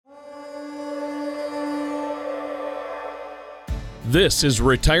This is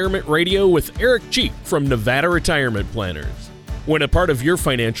Retirement Radio with Eric Cheek from Nevada Retirement Planners. When a part of your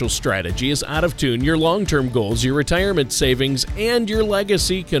financial strategy is out of tune, your long-term goals, your retirement savings, and your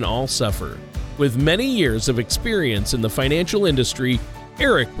legacy can all suffer. With many years of experience in the financial industry,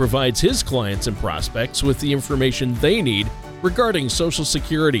 Eric provides his clients and prospects with the information they need regarding Social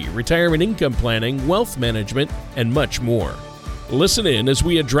Security, retirement income planning, wealth management, and much more. Listen in as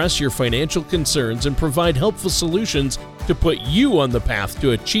we address your financial concerns and provide helpful solutions to put you on the path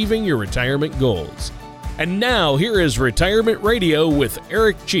to achieving your retirement goals. And now, here is Retirement Radio with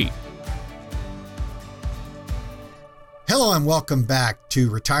Eric Cheek. Hello and welcome back to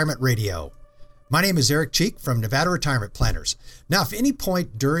Retirement Radio. My name is Eric Cheek from Nevada Retirement Planners. Now, if at any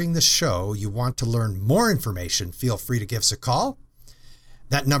point during the show you want to learn more information, feel free to give us a call.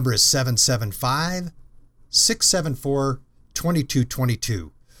 That number is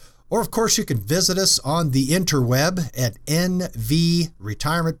 775-674-2222. Or, of course, you can visit us on the interweb at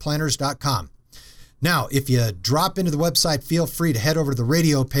nvretirementplanners.com. Now, if you drop into the website, feel free to head over to the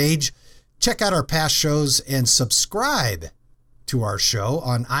radio page, check out our past shows, and subscribe to our show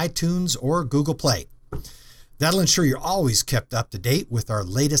on iTunes or Google Play. That'll ensure you're always kept up to date with our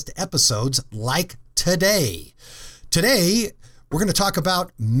latest episodes like today. Today, we're going to talk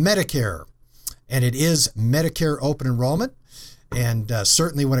about Medicare, and it is Medicare open enrollment. And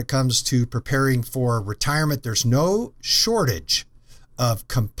certainly when it comes to preparing for retirement, there's no shortage of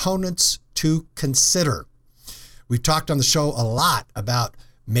components to consider. We've talked on the show a lot about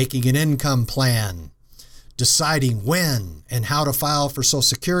making an income plan, deciding when and how to file for Social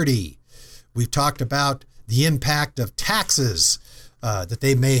Security. We've talked about the impact of taxes that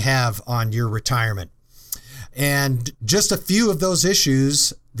they may have on your retirement. And just a few of those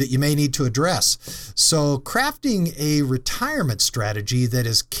issues that you may need to address. So crafting a retirement strategy that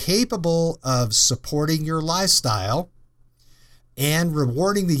is capable of supporting your lifestyle and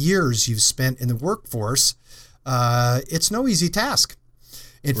rewarding the years you've spent in the workforce, it's no easy task.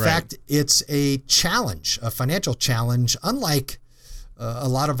 In fact, it's a challenge, a financial challenge, unlike a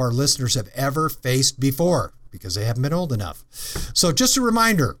lot of our listeners have ever faced before because they haven't been old enough. So just a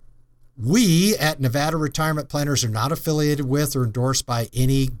reminder, we at Nevada Retirement Planners are not affiliated with or endorsed by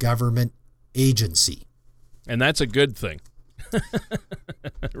any government agency. And that's a good thing.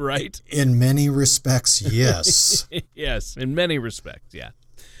 Right? In many respects, yes. Yes, in many respects, yeah.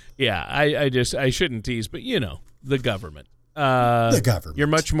 Yeah, I shouldn't tease, but you know, the government. The government. You're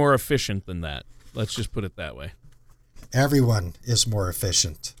much more efficient than that. Let's just put it that way. Everyone is more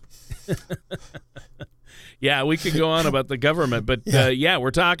efficient. Yeah, we could go on about the government, but we're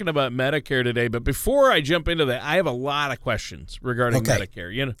talking about Medicare today. But before I jump into that, I have a lot of questions regarding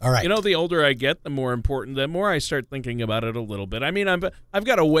Medicare. You know, all right. You know, the older I get, the more important, the more I start thinking about it a little bit. I mean, I've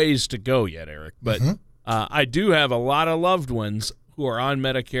got a ways to go yet, Eric, but I do have a lot of loved ones who are on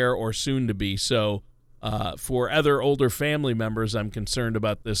Medicare or soon to be. So for other older family members, I'm concerned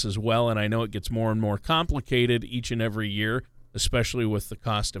about this as well, and I know it gets more and more complicated each and every year, especially with the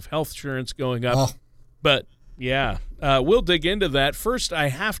cost of health insurance going up. Oh. But, yeah, we'll dig into that. First, I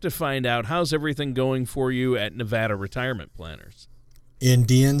have to find out, how's everything going for you at Nevada Retirement Planners?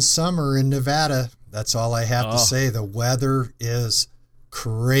 Indian summer in Nevada. That's all I have to say. The weather is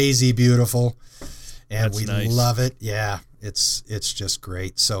crazy beautiful, and we love it. Yeah, it's just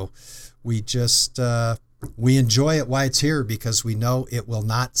great. So we just we enjoy it while it's here because we know it will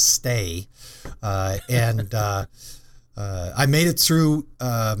not stay. I made it through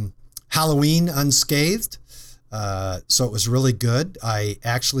Halloween unscathed, so it was really good. I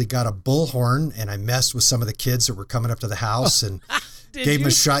actually got a bullhorn, and I messed with some of the kids that were coming up to the house and gave them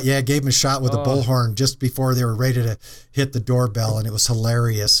a shot. Yeah, gave them a shot with a bullhorn just before they were ready to hit the doorbell, and it was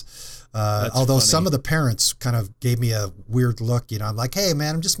hilarious. Although funny. Some of the parents kind of gave me a weird look. You know, I'm like, hey,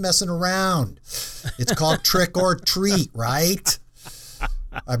 man, I'm just messing around. It's called trick or treat, right?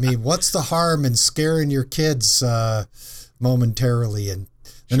 I mean, what's the harm in scaring your kids momentarily, and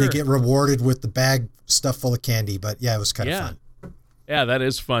then they get rewarded with the bag stuffed full of candy. But yeah, it was kind of fun. Yeah, that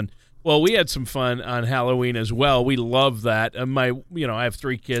is fun. Well, we had some fun on Halloween as well. We love that. I have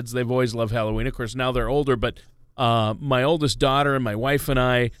 3 kids. They've always loved Halloween. Of course, now they're older, but my oldest daughter and my wife and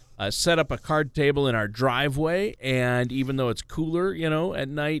I set up a card table in our driveway, and even though it's cooler, you know, at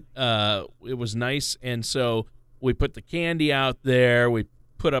night, it was nice. And so we put the candy out there. We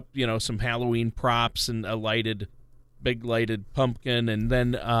put up, you know, some Halloween props and a big lighted pumpkin, and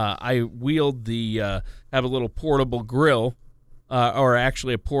then I wheeled have a little portable grill, or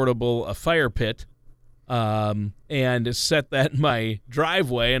actually a portable fire pit, and set that in my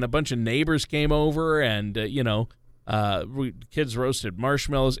driveway, and a bunch of neighbors came over, and Kids roasted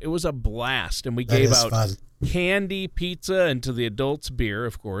marshmallows. It was a blast, and we That gave is out fun. candy, pizza, and to the adults beer,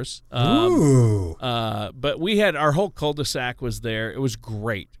 of course. Ooh. But we had our whole cul-de-sac was there. It was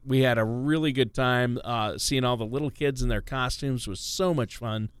great. We had a really good time. Seeing all the little kids in their costumes was so much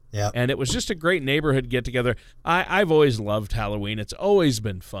fun. Yeah. And it was just a great neighborhood get-together. I've always loved Halloween. It's always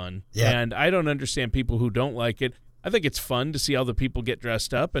been fun. Yeah. And I don't understand people who don't like it. I think it's fun to see other people get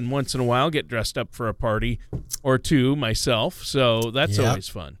dressed up, and once in a while get dressed up for a party or two myself. So that's always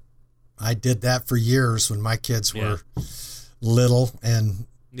fun. I did that for years when my kids were little and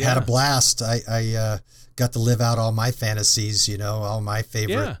had a blast. I got to live out all my fantasies, all my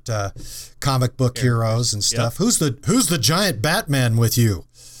favorite comic book heroes and stuff. Yep. Who's the giant Batman with you?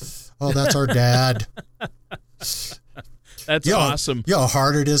 Oh, that's our dad. That's awesome. You know how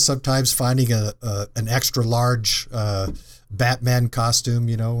hard it is sometimes finding an extra large Batman costume,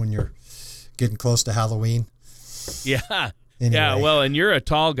 when you're getting close to Halloween. Yeah. Anyway. Yeah, well, and you're a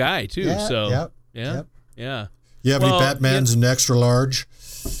tall guy too, so Yep. Yeah. You have any Batmans in extra large?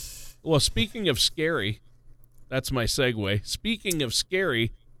 Well, speaking of scary, that's my segue. Speaking of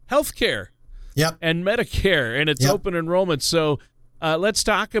scary, healthcare. Yep. And Medicare and its open enrollment. So let's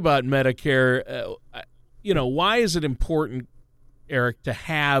talk about Medicare. Why is it important, Eric, to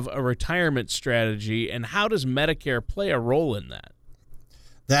have a retirement strategy, and how does Medicare play a role in that?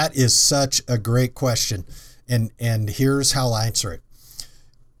 That is such a great question. And here's how I'll answer it.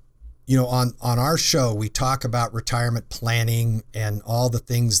 On our show, we talk about retirement planning and all the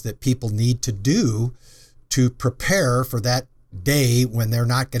things that people need to do to prepare for that day when they're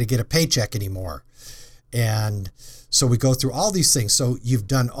not going to get a paycheck anymore. And so we go through all these things. So you've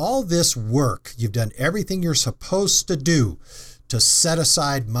done all this work. You've done everything you're supposed to do to set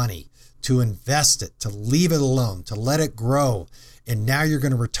aside money, to invest it, to leave it alone, to let it grow. And now you're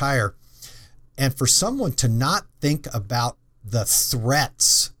going to retire. And for someone to not think about the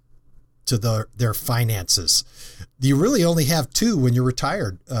threats to their finances, you really only have two when you're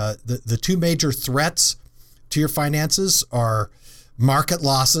retired. The two major threats to your finances are market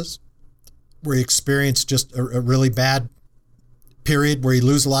losses, where you experience just a really bad period where you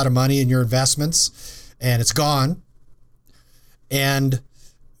lose a lot of money in your investments and it's gone. And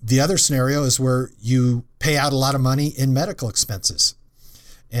the other scenario is where you pay out a lot of money in medical expenses.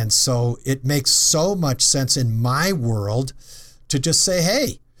 And so it makes so much sense in my world to just say,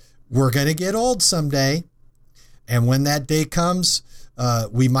 hey, we're going to get old someday. And when that day comes,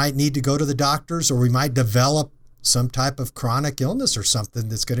 we might need to go to the doctors, or we might develop some type of chronic illness or something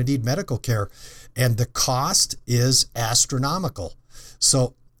that's going to need medical care. And the cost is astronomical.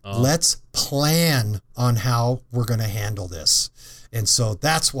 So let's plan on how we're going to handle this. And so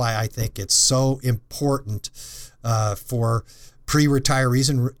that's why I think it's so important for pre-retirees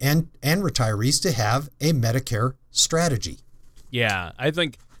and retirees to have a Medicare strategy. Yeah, I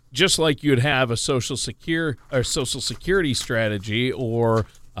think just like you'd have a Social Security strategy or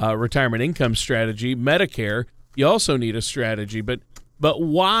a retirement income strategy, Medicare, you also need a strategy. But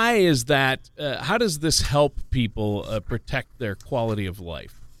why is that? How does this help people protect their quality of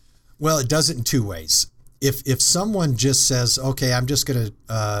life? Well, it does it in two ways. If someone just says, okay, I'm going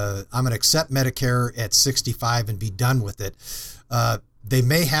to accept Medicare at 65 and be done with it, they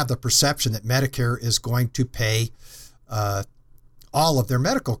may have the perception that Medicare is going to pay all of their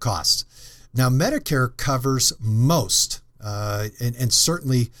medical costs. Now, Medicare covers most, and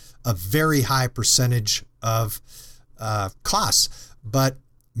certainly a very high percentage of costs, but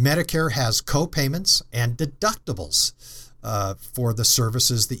Medicare has co-payments and deductibles for the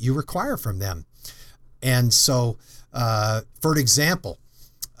services that you require from them. And so, for example,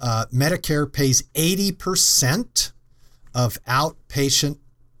 Medicare pays 80% of outpatient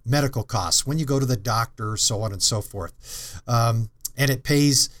medical costs when you go to the doctor, so on and so forth. And it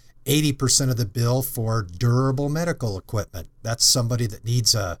pays 80% of the bill for durable medical equipment. That's somebody that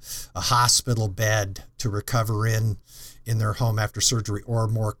needs a hospital bed to recover in their home after surgery, or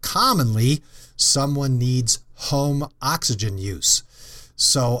more commonly, someone needs home oxygen use.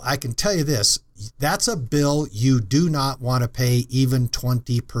 So I can tell you this, that's a bill you do not want to pay even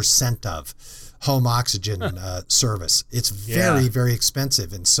 20% of, home oxygen service. It's very, very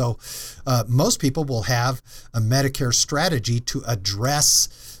expensive. And so most people will have a Medicare strategy to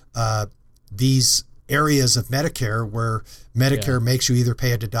address these areas of Medicare where Medicare makes you either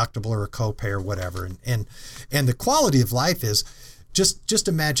pay a deductible or a copay or whatever. And the quality of life is, just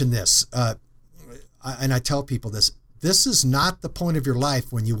imagine this. And I tell people this is not the point of your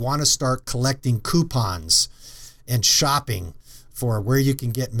life when you want to start collecting coupons and shopping for where you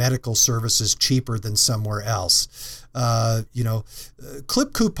can get medical services cheaper than somewhere else.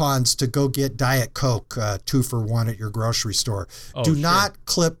 Clip coupons to go get Diet Coke 2 for $1 at your grocery store. Do not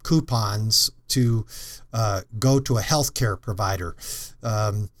clip coupons to go to a healthcare provider.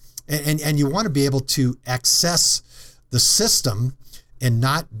 And you want to be able to access the system and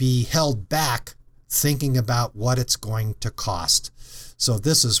not be held back thinking about what it's going to cost. So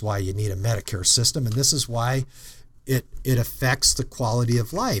this is why you need a Medicare system, and this is why it affects the quality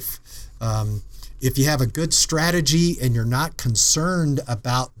of life. If you have a good strategy and you're not concerned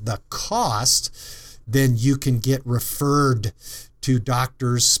about the cost, then you can get referred to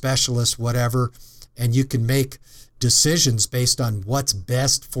doctors, specialists, whatever, and you can make decisions based on what's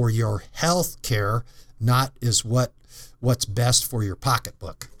best for your health care, not is what's best for your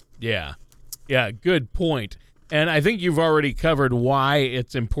pocketbook. Yeah, good point. And I think you've already covered why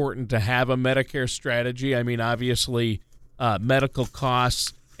it's important to have a Medicare strategy. I mean, obviously, medical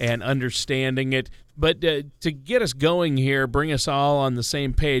costs and understanding it. But to get us going here, bring us all on the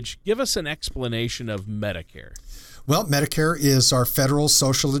same page, give us an explanation of Medicare. Well, Medicare is our federal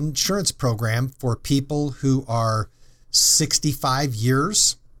social insurance program for people who are 65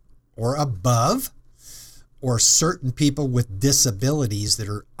 years or above, or certain people with disabilities that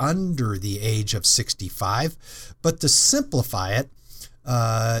are under the age of 65. But to simplify it,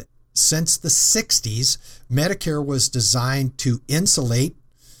 since the 60s, Medicare was designed to insulate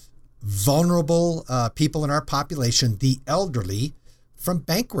vulnerable people in our population, the elderly, from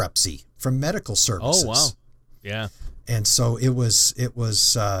bankruptcy, from medical services. Oh, wow. Yeah. And so it was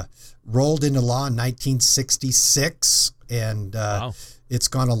rolled into law in 1966, and wow. It's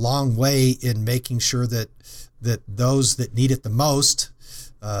gone a long way in making sure that those that need it the most,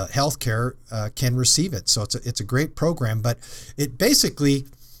 healthcare, can receive it. So it's a great program, but it basically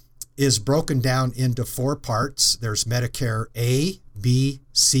is broken down into 4 parts. There's Medicare A, B,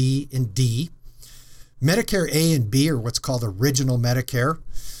 C, and D. Medicare A and B are what's called original Medicare.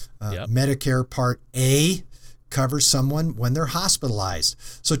 Yep. Medicare Part A covers someone when they're hospitalized.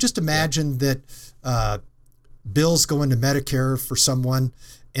 So just imagine that bills go into Medicare for someone,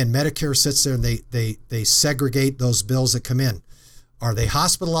 and Medicare sits there and they segregate those bills that come in. Are they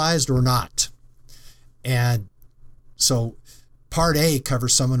hospitalized or not? And so Part A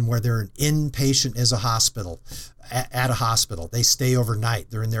covers someone where they're an inpatient at a hospital. They stay overnight.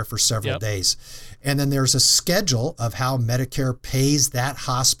 They're in there for several days. And then there's a schedule of how Medicare pays that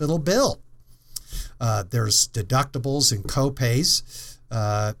hospital bill. There's deductibles and co-pays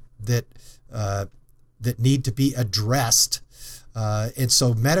that need to be addressed. And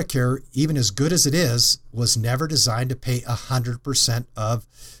so Medicare, even as good as it is, was never designed to pay 100% of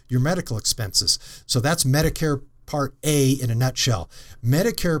your medical expenses. So that's Medicare Part A in a nutshell.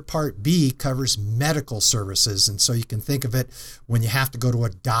 Medicare Part B covers medical services. And so you can think of it when you have to go to a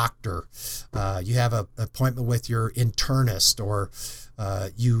doctor, you have an appointment with your internist, or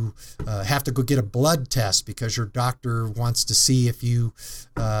you have to go get a blood test because your doctor wants to see if you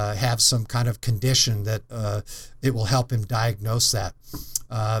have some kind of condition that it will help him diagnose that.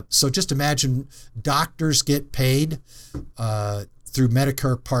 So just imagine doctors get paid through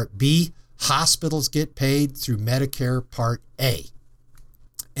Medicare Part B. Hospitals get paid through Medicare Part A.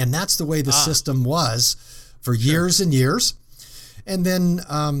 And that's the way the system was for years and years. And then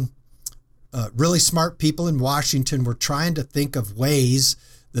really smart people in Washington were trying to think of ways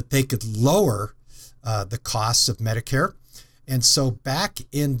that they could lower the costs of Medicare. And so back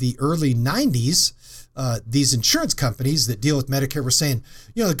in the early 90s, these insurance companies that deal with Medicare were saying,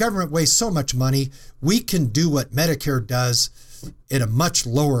 the government wastes so much money, we can do what Medicare does at a much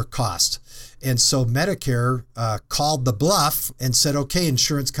lower cost. And so Medicare called the bluff and said, okay,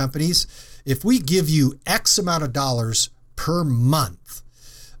 insurance companies, if we give you X amount of dollars per month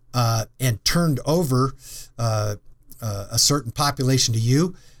and turned over a certain population to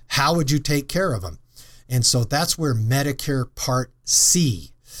you, how would you take care of them? And so that's where Medicare Part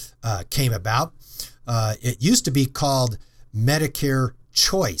C came about. It used to be called Medicare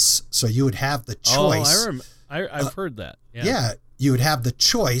Choice. So you would have the choice. Oh, I've heard that. Yeah. You would have the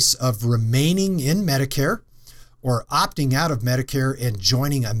choice of remaining in Medicare or opting out of Medicare and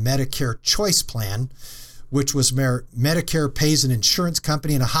joining a Medicare Choice plan, which was where Medicare pays an insurance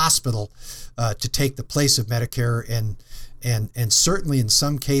company and a hospital to take the place of Medicare. And certainly in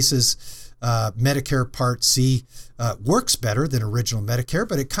some cases, Medicare Part C works better than original Medicare,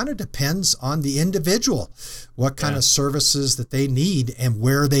 but it kind of depends on the individual, what kind of services that they need and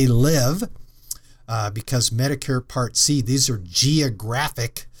where they live. Because Medicare Part C, these are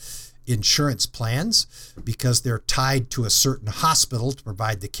geographic insurance plans because they're tied to a certain hospital to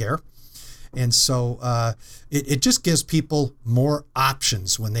provide the care. And so it just gives people more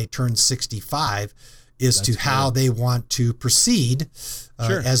options when they turn 65 to how they want to proceed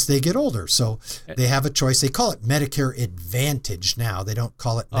as they get older. So they have a choice. They call it Medicare Advantage now. They don't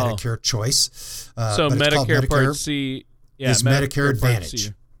call it Medicare Choice. So Medicare Part C is Medicare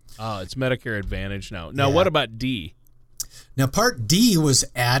Advantage. Oh, it's Medicare Advantage now. Now, what about D? Now, Part D was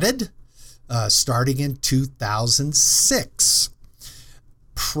added starting in 2006.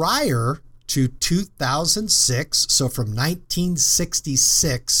 Prior to 2006, so from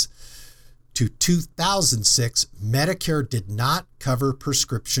 1966 to 2006, Medicare did not cover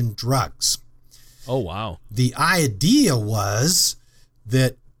prescription drugs. Oh, wow. The idea was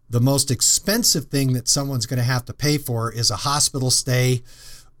that the most expensive thing that someone's going to have to pay for is a hospital stay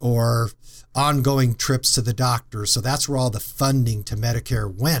or ongoing trips to the doctor. So that's where all the funding to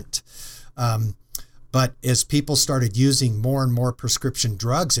Medicare went. But as people started using more and more prescription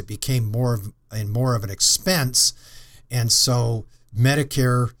drugs, it became more and more of an expense. And so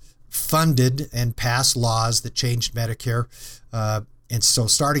Medicare funded and passed laws that changed Medicare. And so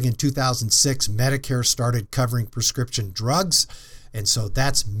starting in 2006, Medicare started covering prescription drugs. And so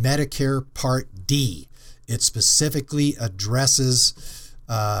that's Medicare Part D. It specifically addresses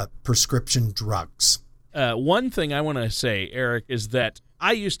prescription drugs. One thing I want to say, Eric, is that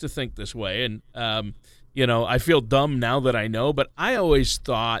I used to think this way, and I feel dumb now that I know, but I always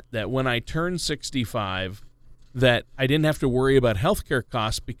thought that when I turned 65, that I didn't have to worry about healthcare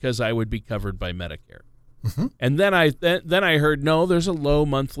costs because I would be covered by Medicare. Mm-hmm. And then I heard, no, there's a low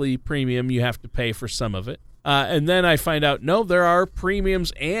monthly premium. You have to pay for some of it. And then I find out, no, there are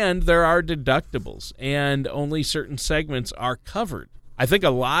premiums and there are deductibles, and only certain segments are covered. I think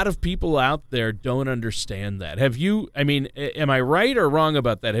a lot of people out there don't understand that. Am I right or wrong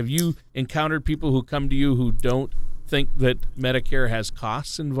about that? Have you encountered people who come to you who don't think that Medicare has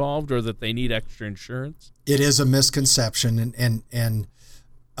costs involved or that they need extra insurance? It is a misconception,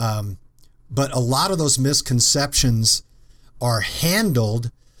 but a lot of those misconceptions are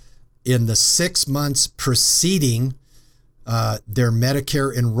handled in the 6 months preceding their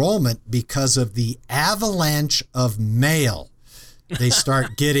Medicare enrollment because of the avalanche of mail they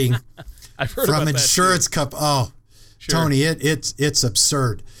start getting from insurance companies. Oh, sure. Tony, it's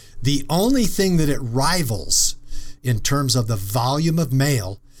absurd. The only thing that it rivals in terms of the volume of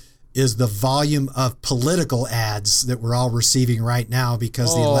mail is the volume of political ads that we're all receiving right now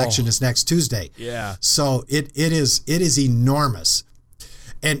because the election is next Tuesday. Yeah. So it is enormous.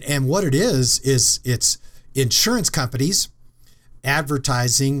 And what it is it's insurance companies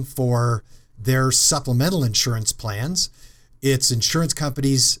advertising for their supplemental insurance plans. It's insurance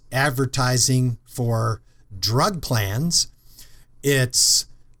companies advertising for drug plans. It's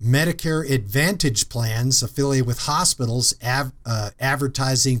Medicare Advantage plans affiliated with hospitals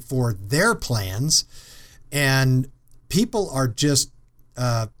advertising for their plans. And people are just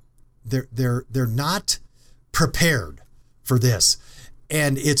they're not prepared for this.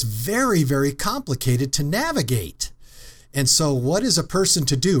 And it's very, very complicated to navigate. And so what is a person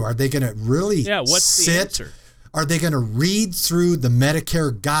to do? Are they going to really what's the answer? Are they going to read through the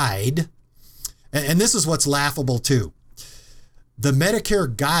Medicare guide? And this is what's laughable too. The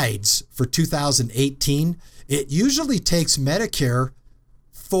Medicare guides for 2018, it usually takes Medicare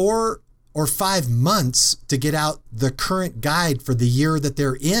 4 or 5 months to get out the current guide for the year that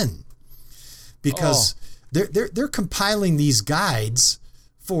they're in. Because they're compiling these guides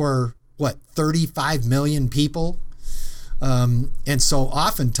for 35 million people. And so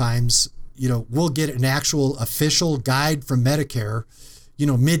oftentimes, we'll get an actual official guide from Medicare,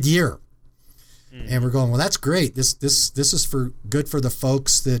 mid-year. And we're going, well, that's great. This is good for the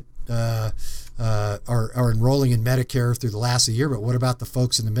folks that are enrolling in Medicare through the last of the year. But what about the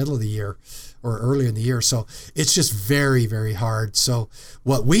folks in the middle of the year or earlier in the year? So it's just very, very hard. So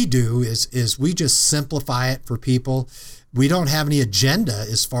what we do is we just simplify it for people. We don't have any agenda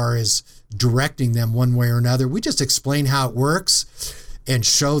as far as directing them one way or another. We just explain how it works and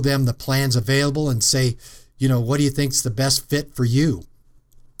show them the plans available and say, what do you think's the best fit for you?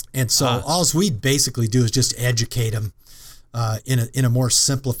 And so all we basically do is just educate them in a more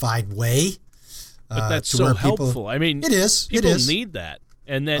simplified way. But that's so helpful. It is. People need that,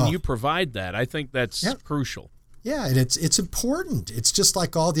 and then you provide that. I think that's crucial. Yeah, and it's important. It's just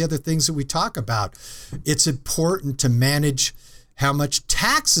like all the other things that we talk about. It's important to manage how much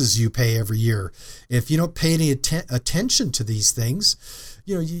taxes you pay every year. If you don't pay any attention to these things,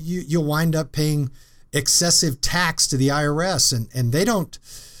 you'll wind up paying excessive tax to the IRS, and they don't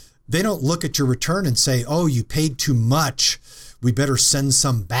look at your return and say, oh, you paid too much, we better send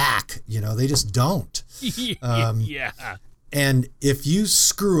some back. They just don't. Yeah. And if you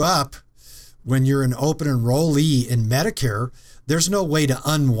screw up when you're an open enrollee in Medicare, there's no way to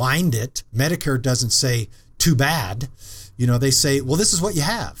unwind it. Medicare doesn't say, too bad. They say, well, this is what you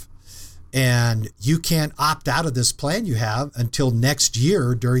have. And you can't opt out of this plan you have until next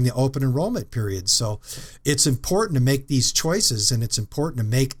year during the open enrollment period. So it's important to make these choices, and it's important to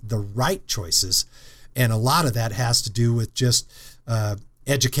make the right choices. And a lot of that has to do with just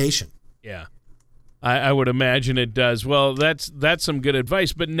education. Yeah, I would imagine it does. Well, that's some good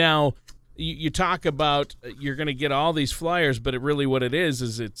advice. But now you talk about you're going to get all these flyers, but what it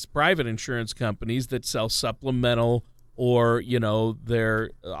is it's private insurance companies that sell supplemental, or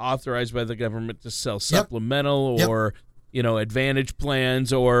they're authorized by the government to sell supplemental or advantage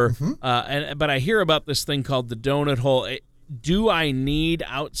plans, or but I hear about this thing called the donut hole. Do I need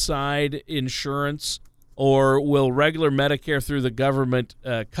outside insurance, or will regular Medicare through the government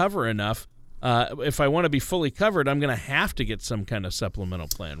cover enough? If I want to be fully covered, I'm going to have to get some kind of supplemental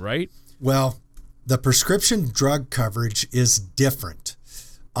plan, right? Well, the prescription drug coverage is different.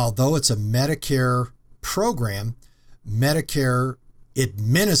 Although it's a Medicare program, Medicare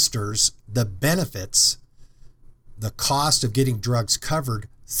administers the benefits, the cost of getting drugs covered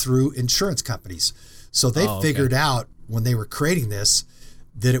through insurance companies. So they figured out when they were creating this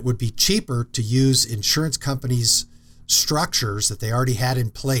that it would be cheaper to use insurance companies' structures that they already had in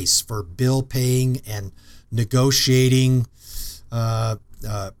place for bill paying and negotiating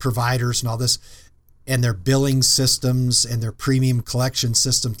providers and all this, and their billing systems and their premium collection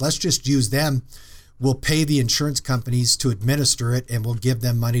systems. Let's just use them. We'll pay the insurance companies to administer it, and we'll give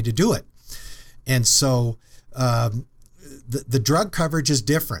them money to do it. And so the drug coverage is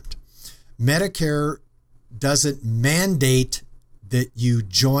different. Medicare doesn't mandate that you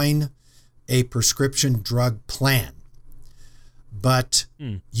join a prescription drug plan, but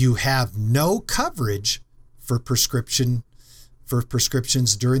you have no coverage for prescriptions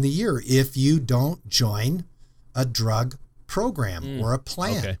during the year if you don't join a drug program or a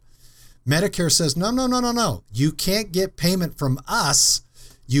plan. Okay. Medicare says, no. You can't get payment from us.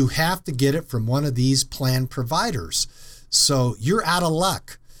 You have to get it from one of these plan providers. So you're out of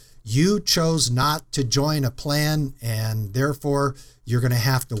luck. You chose not to join a plan, and therefore you're going to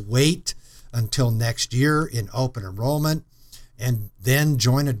have to wait until next year in open enrollment and then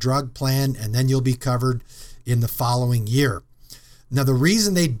join a drug plan, and then you'll be covered in the following year. Now, the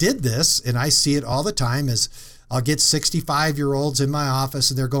reason they did this, and I see it all the time, is I'll get 65-year-olds in my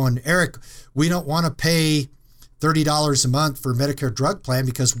office, and they're going, Eric, we don't want to pay $30 a month for a Medicare drug plan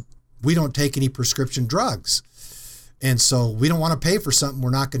because we don't take any prescription drugs. And so we don't want to pay for something we're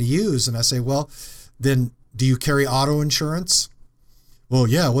not going to use. And I say, well, then do you carry auto insurance? Well,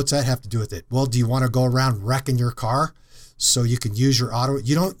 yeah, what's that have to do with it? Well, do you want to go around wrecking your car so you can use your auto?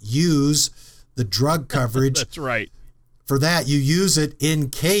 You don't use the drug coverage. That's right. For that, you use it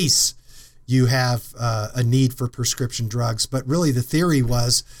in case you have a need for prescription drugs. But really the theory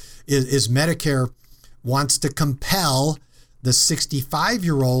is Medicare wants to compel the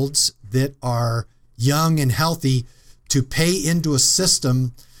 65-year-olds that are young and healthy to pay into a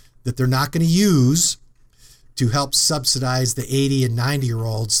system that they're not going to use to help subsidize the 80 and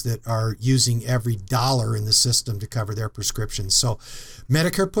 90-year-olds that are using every dollar in the system to cover their prescriptions. So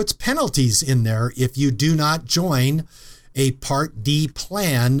Medicare puts penalties in there if you do not join a Part D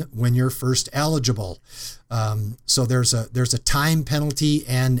plan when you're first eligible. So there's a time penalty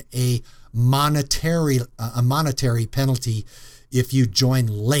and a monetary penalty if you join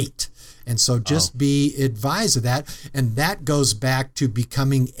late. And so just be advised of that. And that goes back to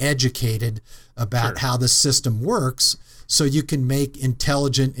becoming educated about how the system works so you can make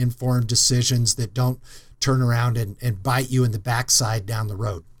intelligent, informed decisions that don't turn around and bite you in the backside down the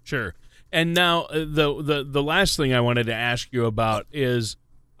road. Sure. And now the last thing I wanted to ask you about is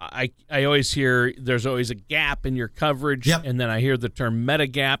I always hear there's always a gap in your coverage, and then I hear the term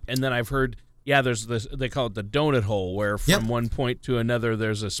Medigap, and then I've heard, there's this, they call it the donut hole, where from one point to another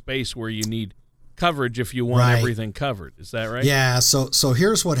there's a space where you need coverage if you want everything covered. Is that right? Yeah, so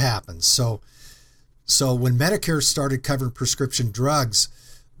here's what happens. So when Medicare started covering prescription drugs,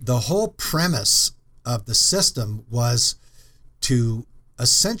 the whole premise of the system was to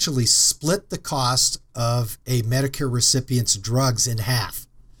essentially split the cost of a Medicare recipient's drugs in half.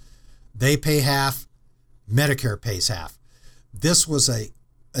 They pay half, Medicare pays half. This was an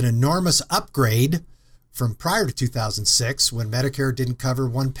enormous upgrade from prior to 2006 when Medicare didn't cover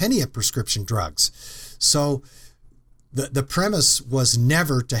one penny of prescription drugs. So the premise was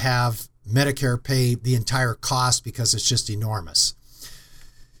never to have Medicare pay the entire cost because it's just enormous.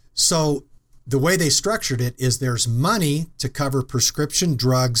 So the way they structured it is there's money to cover prescription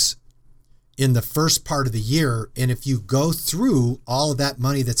drugs in the first part of the year. And if you go through all of that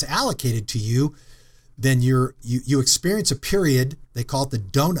money that's allocated to you, then you experience a period, they call it the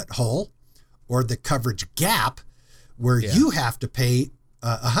donut hole or the coverage gap, where you have to pay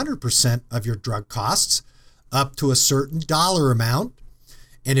 100% of your drug costs up to a certain dollar amount.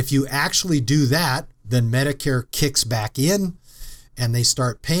 And if you actually do that, then Medicare kicks back in and they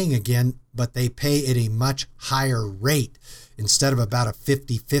start paying again, but they pay at a much higher rate. Instead of about a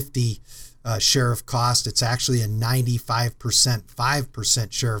 50-50 share of cost, it's actually a 95%,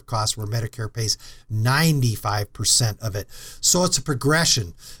 5% share of cost, where Medicare pays 95% of it. So it's a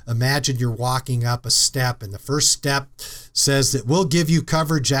progression. Imagine you're walking up a step, and the first step says that we'll give you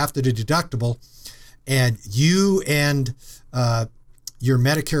coverage after the deductible, and you and your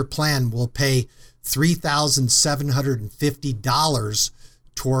Medicare plan will pay $3,750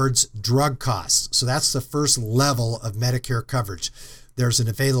 towards drug costs. So that's the first level of Medicare coverage. There's an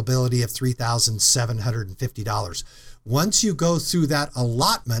availability of $3,750. Once you go through that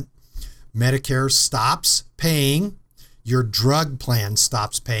allotment, Medicare stops paying, your drug plan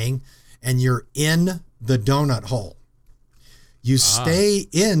stops paying, and you're in the donut hole. You stay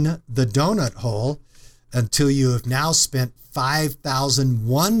in the donut hole until you have now spent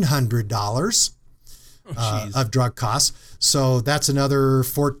 $5,100 of drug costs. So that's another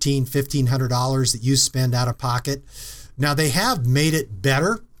 $1,400, $1,500 that you spend out of pocket. Now, they have made it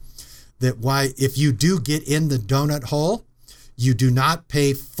better that if you do get in the donut hole, you do not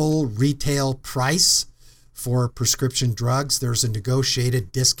pay full retail price for prescription drugs. There's a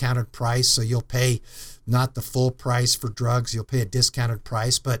negotiated discounted price. So you'll pay not the full price for drugs. You'll pay a discounted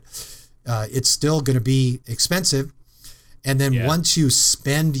price, but it's still going to be expensive. And then once you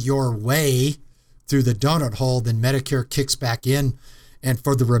spend your way through the donut hole, then Medicare kicks back in. And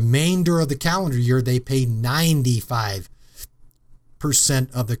for the remainder of the calendar year, they pay 95%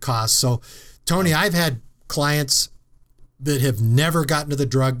 of the cost. So, Tony, I've had clients that have never gotten to the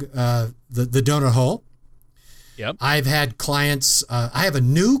donut hole. Yep. I've had clients, I have a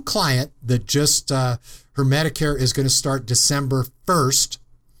new client that just, her Medicare is going to start December 1st.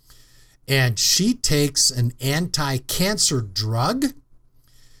 And she takes an anti-cancer drug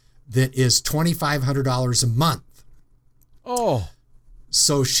that is $2,500 a month. Oh.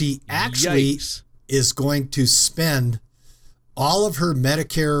 So she actually is going to spend all of her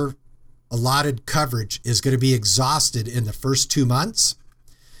Medicare allotted coverage is going to be exhausted in the first 2 months.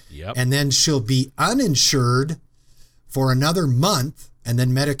 Yep. And then she'll be uninsured for another month, and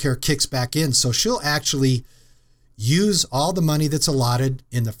then Medicare kicks back in. So she'll actually use all the money that's allotted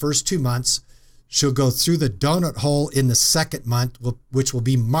in the first 2 months. She'll go through the donut hole in the second month, which will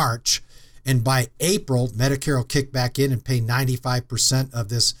be March. And by April, Medicare will kick back in and pay 95% of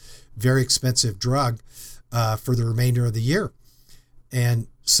this very expensive drug for the remainder of the year. And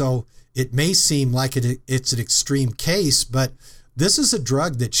so it may seem like it's an extreme case, but this is a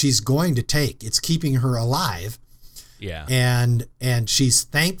drug that she's going to take. It's keeping her alive. Yeah. And she's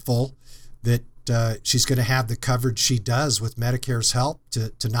thankful that she's going to have the coverage she does with Medicare's help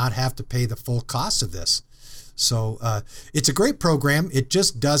to not have to pay the full cost of this. So it's a great program. It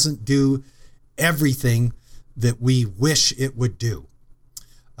just doesn't do everything that we wish it would do.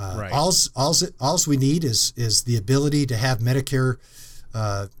 Right. Alls we need is the ability to have Medicare.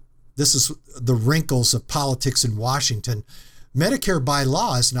 This is the wrinkles of politics in Washington. Medicare by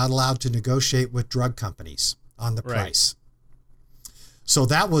law is not allowed to negotiate with drug companies on the price. So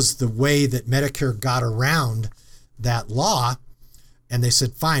that was the way that Medicare got around that law. And they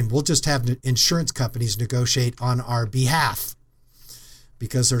said, fine, we'll just have insurance companies negotiate on our behalf,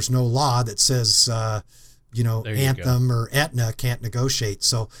 because there's no law that says, Anthem or Aetna can't negotiate.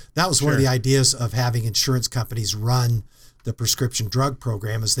 So that was one of the ideas of having insurance companies run the prescription drug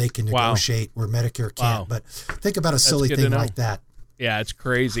program, is they can negotiate where Medicare can't. But think about a silly thing like that. Yeah, it's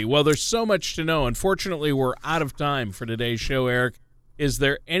crazy. Well, there's so much to know. Unfortunately, we're out of time for today's show, Eric. Is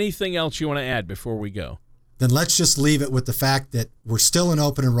there anything else you want to add before we go? Then let's just leave it with the fact that we're still in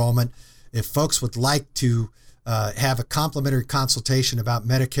open enrollment. If folks would like to have a complimentary consultation about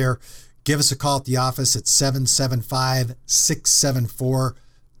Medicare, give us a call at the office at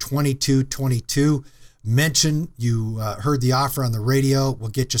 775-674-2222. Mention you heard the offer on the radio. We'll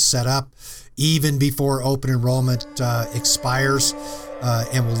get you set up even before open enrollment expires,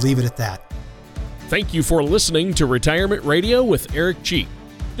 and we'll leave it at that. Thank you for listening to Retirement Radio with Eric Cheek.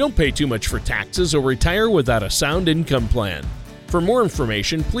 Don't pay too much for taxes or retire without a sound income plan. For more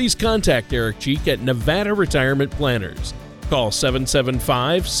information, please contact Eric Cheek at Nevada Retirement Planners. Call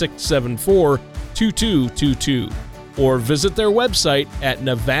 775-674-2222 or visit their website at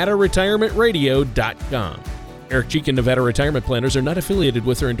nevadaretirementradio.com. Eric Cheek and Nevada Retirement Planners are not affiliated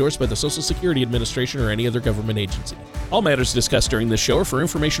with or endorsed by the Social Security Administration or any other government agency. All matters discussed during this show are for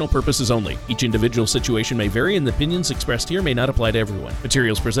informational purposes only. Each individual situation may vary, and the opinions expressed here may not apply to everyone.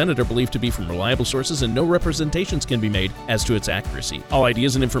 Materials presented are believed to be from reliable sources, and no representations can be made as to its accuracy. All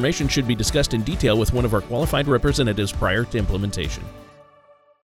ideas and information should be discussed in detail with one of our qualified representatives prior to implementation.